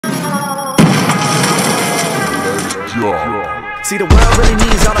EVILxJUG. See, the world really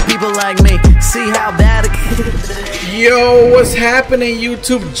needs all the people like me. See how that. Yo, what's happening,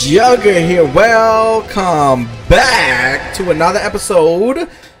 YouTube? Jugger here. Welcome back to another episode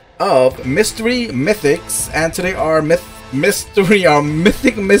of Mystery Mythics, and today our mythic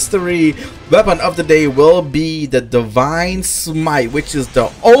mystery weapon of the day will be the Divine Smite, which is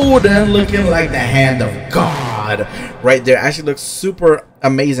the Odin looking like the hand of God right there. Actually looks super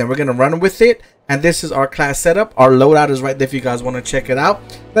amazing. We're gonna run with it, and this is our class setup. Our loadout is right there if you guys want to check it out.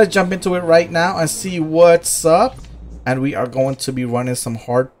 Let's jump into it right now and see what's up. And we are going to be running some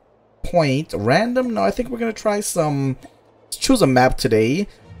hard point random. No, I think we're gonna try some. Let's choose a map today.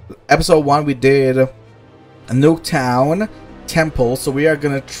 Episode 1 we did Nuke Town Temple, so we are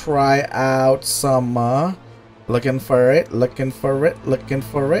gonna try out some looking for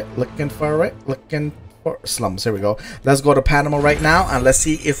slums. Here we go. Let's go to Panama right now and let's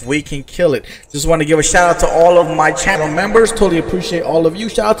see if we can kill it. Just want to give a shout out to all of my channel members. Totally appreciate all of you.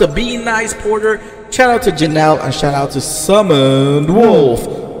 Shout out to Be Nice Porter, shout out to Janelle, and shout out to Summoned Wolf.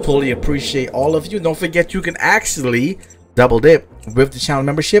 Totally appreciate all of you. Don't forget you can actually double dip with the channel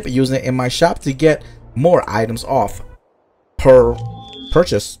membership using it in my shop to get more items off per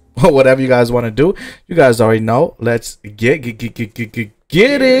purchase or whatever you guys want to do. You guys already know. Let's get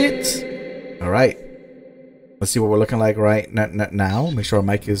it. All right, let's see what we're looking like right now. Make sure our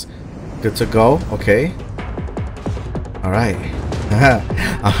mic is good to go. Okay, all right.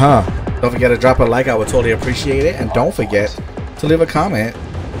 Don't forget to drop a like. I would totally appreciate it, and don't forget to leave a comment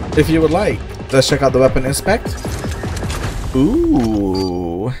if you would like. Let's check out the weapon inspect.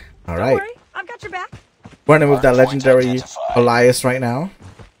 Ooh, all right. I've got your back. Running with that legendary Elias right now.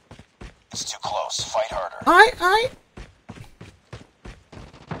 It's too close. Fight harder. Aye.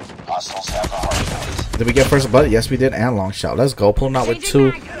 Hostiles have the hard point. Did we get first blood? Yes, we did. And long shot. Let's go. Pulling out with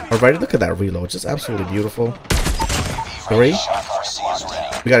 2. Alrighty, look at that reload. Just absolutely beautiful. 3.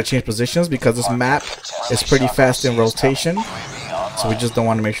 We gotta change positions because this map is pretty fast in rotation. So we just don't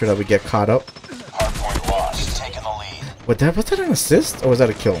want to make sure that we get caught up. Hardpoint lost. Taking the lead. Was that an assist or was that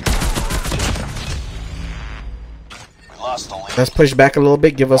a kill? Let's push back a little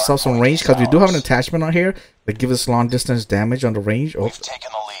bit, give ourselves some range, because we do have an attachment on here that gives us long distance damage on the range. Oh,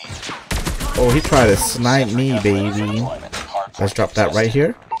 he tried to snipe me, baby. Let's drop that right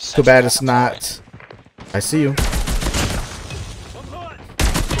here. Too bad it's not. I see you.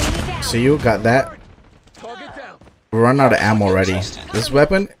 See you, got that. We're running out of ammo already. This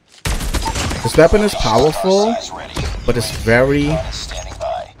weapon is powerful, but it's very.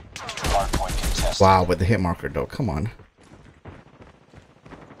 Wow, with the hit marker though, come on.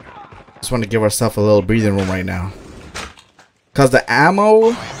 Just want to give ourselves a little breathing room right now, because the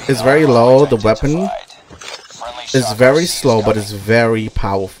ammo is very low, the weapon is very slow, but it's very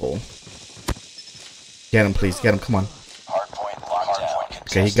powerful. Get him, please, get him, come on.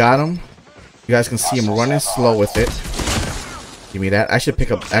 Okay, he got him. You guys can see him running slow with it. Give me that. I should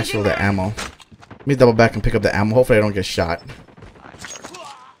pick up actually the ammo. Let me double back and pick up the ammo. Hopefully I don't get shot.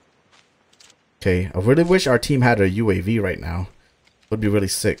 Okay, I really wish our team had a UAV right now. Would be really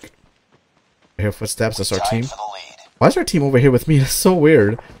sick. I hear footsteps. That's our team. Why is our team over here with me? That's so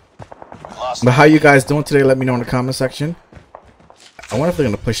weird. But how you guys doing today? Let me know in the comment section. I wonder if they're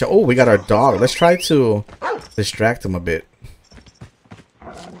gonna push out. Oh, we got our dog. Let's try to distract him a bit.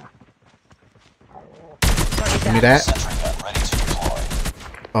 Give me that.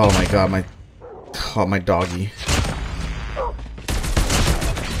 Oh my god, my doggy.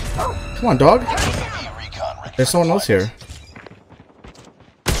 Come on, dog. There's someone else here.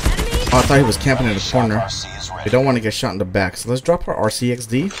 Oh, I thought he was camping in the corner. We don't want to get shot in the back, so let's drop our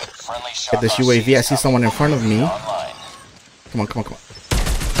RCXD. Get this UAV. I see someone in front of me. Come on.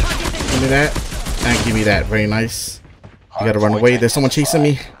 Give me that. And give me that. Very nice. You gotta run away. There's someone chasing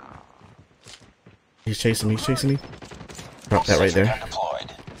me. He's chasing me. Drop that right there.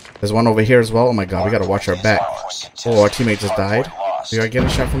 There's one over here as well. Oh my god, we gotta watch our back. Oh, our teammate just died. We are getting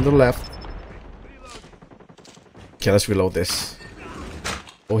shot from the left. Okay, let's reload this.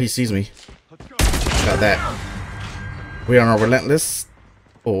 Oh, he sees me. Got that. We are on a relentless.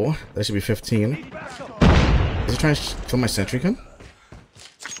 Oh, that should be 15. Is he trying to kill my sentry gun?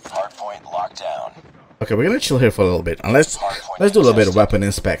 Hardpoint locked down. Okay, we're gonna chill here for a little bit. And let's do a little bit of weapon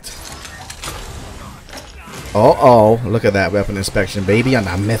inspect. Oh, look at that weapon inspection, baby, on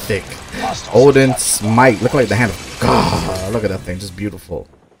the mythic Odin Smite. Look like the hand of God. Look at that thing, just beautiful.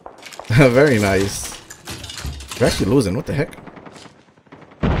 Very nice. We're actually losing. What the heck?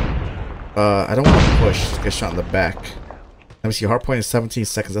 I don't want to push. Get shot in the back. Let me see. Hardpoint is 17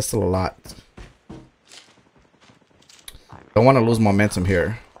 seconds. That's still a lot. Don't want to lose momentum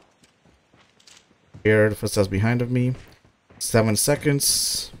here. Here, the footsteps behind of me. 7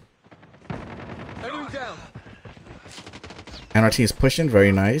 seconds. And our team is pushing.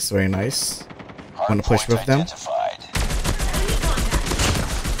 Very nice, very nice. I'm gonna push with them.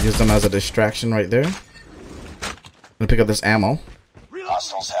 Use them as a distraction right there. I'm gonna pick up this ammo.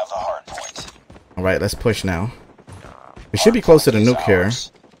 Hostiles have the hard point. Alright, let's push now. We should be close to the nuke here.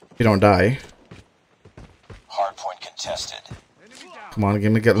 If you don't die. Hard point contested. Come on,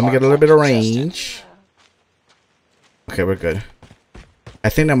 let me get a little bit of range. Okay, we're good. I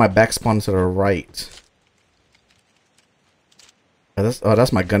think that my back spawn to the right. Oh,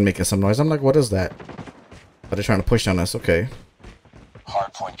 that's my gun making some noise. I'm like, what is that? Oh, they're trying to push on us. Okay.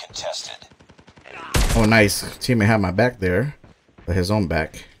 Hard point contested. Oh, nice. Teammate had my back there. But his own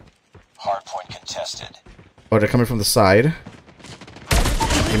back. Hard point contested. Oh, they're coming from the side.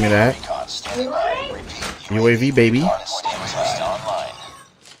 Give me that. UAV, baby.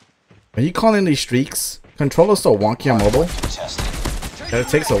 Are you calling these streaks? Controller's so wonky on mobile. That it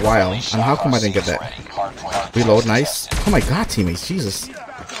takes a while. And how come I didn't get that? Reload, nice. Oh my god, teammates, Jesus.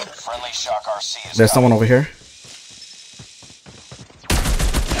 There's someone over here.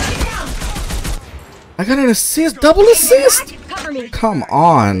 I got an assist, double assist. Come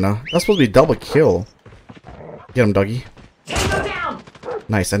on, that's supposed to be double kill. Get him, doggy.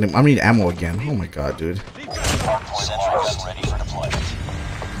 Nice. I need ammo again. Oh my god, dude.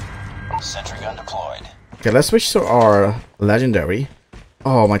 Okay, let's switch to our legendary.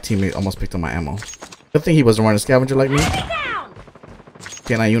 Oh, my teammate almost picked up my ammo. Good thing he wasn't running a scavenger like me.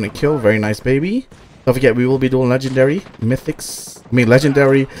 K9 unit kill. Very nice, baby. Don't forget, we will be doing legendary mythics. I mean,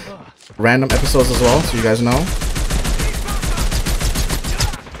 legendary random episodes as well, so you guys know.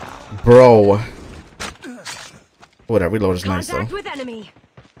 Bro. Oh, that reload is nice, though.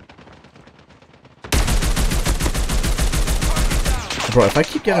 Bro, if I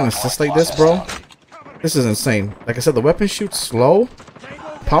keep getting assists like this, bro, this is insane. Like I said, the weapon shoots slow.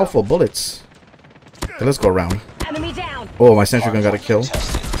 Powerful bullets. Okay, let's go around. Oh, my sentry gun got a kill.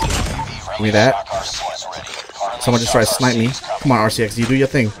 Give me that. Someone just tried to snipe me. Come on, RCX, you do your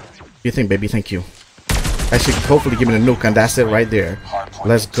thing. Do your thing, baby. Thank you. I should hopefully give me the nuke, and that's it right there.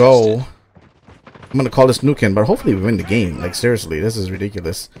 Let's go. I'm gonna call this nuke in, but hopefully we win the game. Like, seriously, this is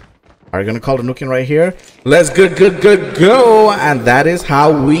ridiculous. Alright, gonna call the nuke in right here. Let's go. And that is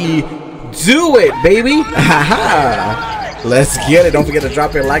how we do it, baby. Haha. Let's get it. Don't forget to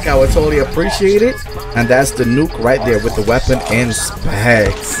drop your like. I would totally appreciate it. And that's the nuke right there with the weapon and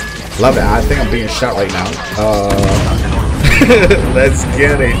specs. Love it. I think I'm being shot right now. Let's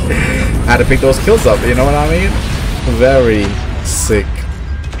get it. I had to pick those kills up. You know what I mean? Very sick.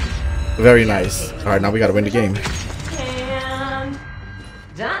 Very nice. Alright, now we gotta win the game. And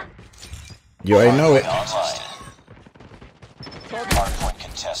done. You already know it.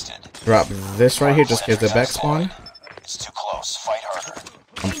 Drop this right here. Just get the back spawn. It's too close. Fight harder.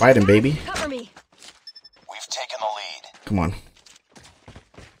 I'm fighting, baby. Cover me. We've taken the lead. Come on.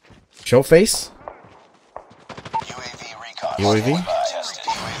 Show face. UAV recon. UAV. Tested.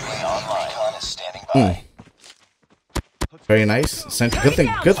 UAV online. Recon is standing by. Very nice.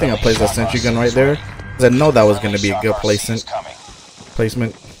 Good thing I placed that sentry gun right there. Cause I know that was gonna be a good placement.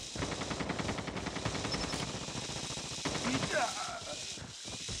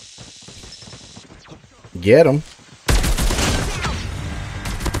 Get him.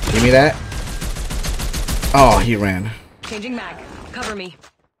 Give me that. Oh, he ran. Changing mag. Cover me.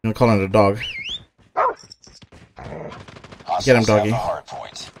 I'm gonna call on the dog. Get him, doggy.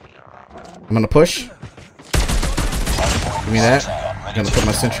 I'm gonna push. Give me that. I'm gonna put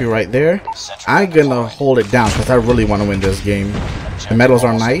my sentry right there. I'm gonna hold it down because I really want to win this game. The medals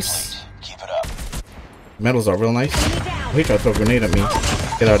are nice. Medals are real nice. Oh, he tried to throw a grenade at me.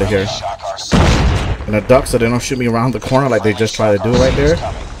 Get out of here. I'm gonna duck so they don't shoot me around the corner like they just tried to do right there.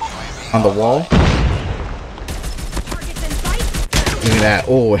 On the wall. Give me that.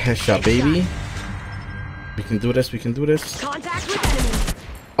 Oh, headshot, baby. We can do this. We can do this.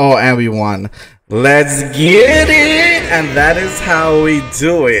 Oh, and we won. Let's get it. And that is how we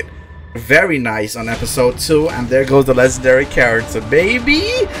do it. Very nice on episode 2. And there goes the legendary character,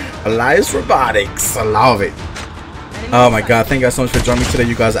 baby. Elias Robotics. I love it. Oh my god, thank you guys so much for joining me today.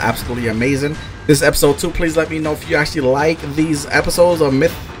 You guys are absolutely amazing. This is episode 2. Please let me know if you actually like these episodes of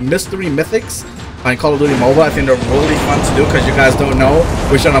Mystery Mythics on Call of Duty Mobile. I think they're really fun to do because you guys don't know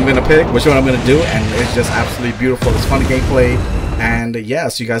which one I'm going to pick, which one I'm going to do, and it's just absolutely beautiful. It's fun gameplay. And yeah,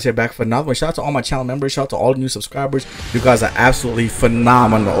 so you guys here back for another one. Shout out to all my channel members. Shout out to all the new subscribers. You guys are absolutely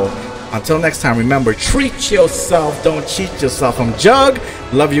phenomenal. Until next time, remember, treat yourself. Don't cheat yourself. I'm Jug.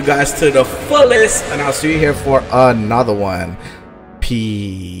 Love you guys to the fullest. And I'll see you here for another one. Peace.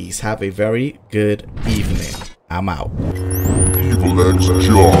 peace. Have a very good evening. I'm out. I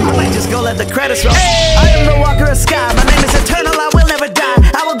might just go let the credits roll. I am the walker of sky. My name is eternal. I will never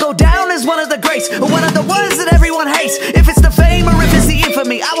die. I will go down as one of the greats, one of the ones that everyone hates. If it's the fame or if it's the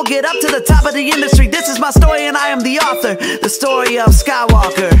infamy, I will get up to the top of the industry. This is my story and I am the author. The story of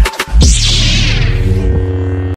Skywalker.